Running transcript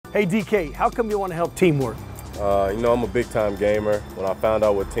Hey DK, how come you want to help TeamWrk? You know, I'm a big-time gamer. When I found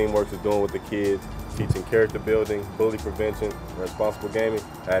out what TeamWrk is doing with the kids, teaching character building, bully prevention, responsible gaming,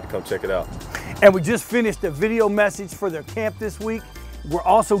 I had to come check it out. And we just finished a video message for their camp this week. We're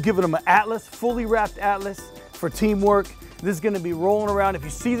also giving them an atlas, fully wrapped atlas for TeamWrk. This is going to be rolling around. If you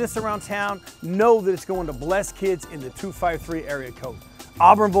see this around town, know that it's going to bless kids in the 253 area code.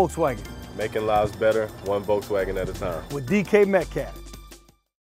 Auburn Volkswagen. Making lives better, one Volkswagen at a time. With DK Metcalf.